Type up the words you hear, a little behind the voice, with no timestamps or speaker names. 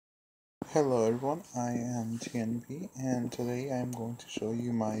Hello everyone, I am TNP and today I am going to show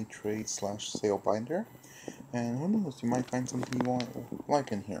you my trade slash sale binder, and who knows, you might find something you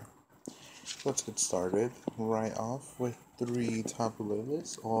like in here. Let's get started right off with 3 Tapu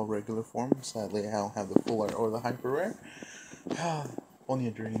Leles, all regular form. Sadly I don't have the full art or the hyper rare. Only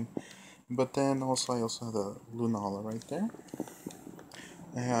a dream. But then I also have the Lunala right there.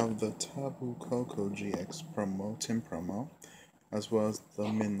 I have the Tapu Koko GX promo, Tim promo, as well as the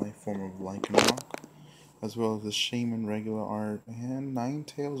midnight form of Lycanroc, as well as the Shaman regular art and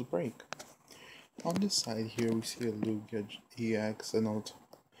Ninetales break. On this side here we see a Lugia EX, an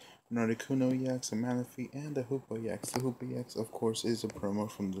Articuno EX, a Manaphy, and a Hoopa EX. The Hoopa EX of course is a promo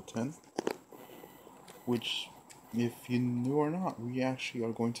from the 10, which if you knew or not, we actually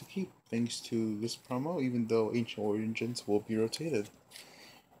are going to keep thanks to this promo, even though Ancient Origins will be rotated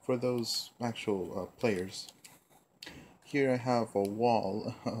for those actual players. Here I have a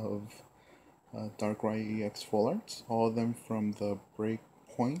wall of Darkrai EX full arts, all of them from the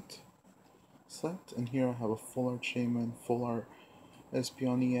Breakpoint set. And here I have a full art Shaman, full art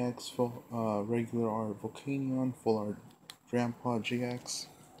Espeon EX, full regular art Volcanion, full art Grandpa GX.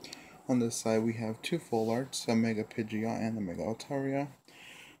 On this side we have 2 full arts, a Mega Pidgeot and a Mega Altaria.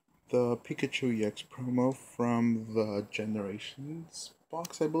 The Pikachu EX promo from the Generations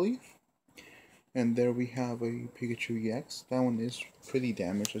box, I believe. And there we have a Pikachu EX. That one is pretty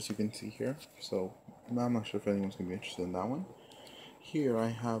damaged, as you can see here, so I'm not sure if anyone's going to be interested in that one. Here I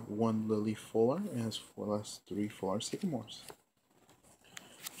have 1 Lily full art, as well as 3 full art Sycamores.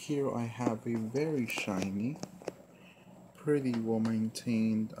 Here I have a very shiny, pretty well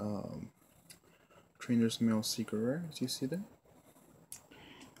maintained Trainer's Mail Secret Rare, as you see there.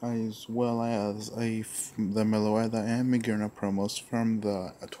 As well as the Meloetta and Magearna promos from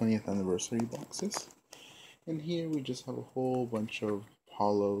the 20th anniversary boxes. And here we just have a whole bunch of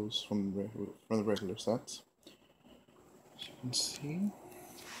hollows from the regular sets. As you can see,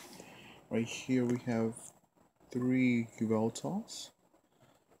 right here we have 3 Yveltals,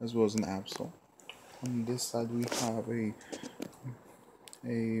 as well as an Absol. On this side we have a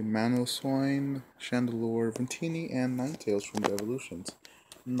Mamoswine, Chandelure, Ventini, and Ninetales from the Evolutions.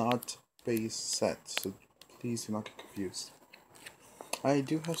 Not base set, so please do not get confused. I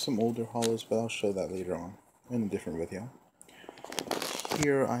do have some older hollows, but I'll show that later on in a different video.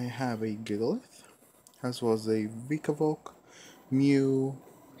 Here I have a Gigalith, as well as a Vikavolt, Mew,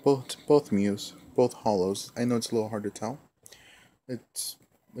 both Mews, both hollows. I know it's a little hard to tell. It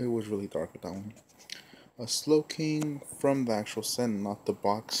was really dark with that one. A Slowking from the actual set, not the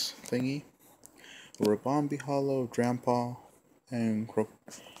box thingy. A Ribombee hollow, Grandpa, and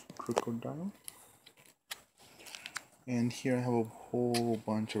Crocodile. And here I have a whole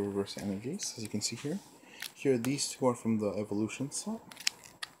bunch of reverse energies, as you can see here. Here, these 2 are from the Evolution set.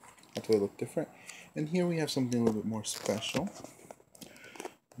 That's why they look different. And here we have something a little bit more special.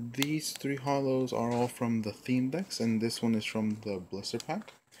 These 3 hollows are all from the theme decks, and this one is from the Blister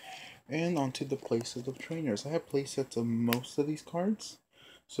Pack. And onto the playsets of trainers. I have playsets of most of these cards,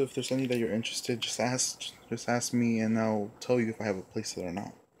 so if there's any that you're interested, just ask me and I'll tell you if I have a playset or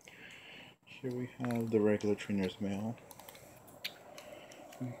not. Here we have the regular Trainer's Mail.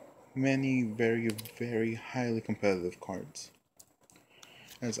 Many very, very highly competitive cards,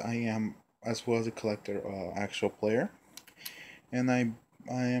 as I am, as well as a collector, actual player. And I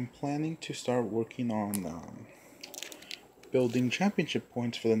am planning to start working on building championship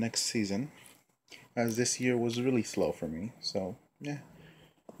points for the next season, as this year was really slow for me. So yeah,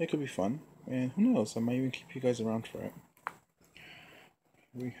 it could be fun, and who knows, I might even keep you guys around for it.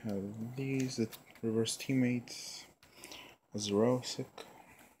 We have these, the reverse teammates, Zerosic.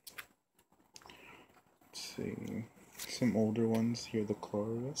 Let's see, some older ones here, the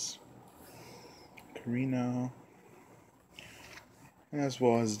Chlorus, Karina, as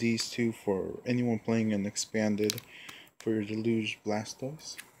well as these 2 for anyone playing an expanded for your Deluge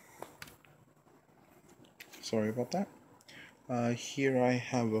Blastoise. Sorry about that. Here I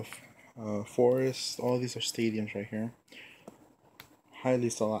have a Forest. All these are stadiums right here. Highly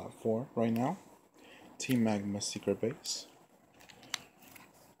sought out for right now. Team Magma Secret Base.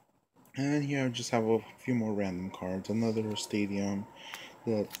 And here I just have a few more random cards. Another stadium,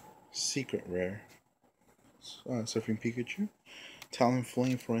 the Secret Rare, Surfing Pikachu.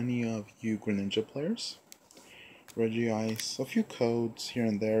 Talonflame for any of you Greninja players. Regice, a few codes here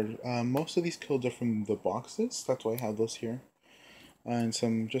and there. Most of these codes are from the boxes, that's why I have those here. And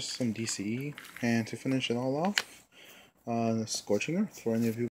just some DCE. And to finish it all off, Scorching Earth for any of you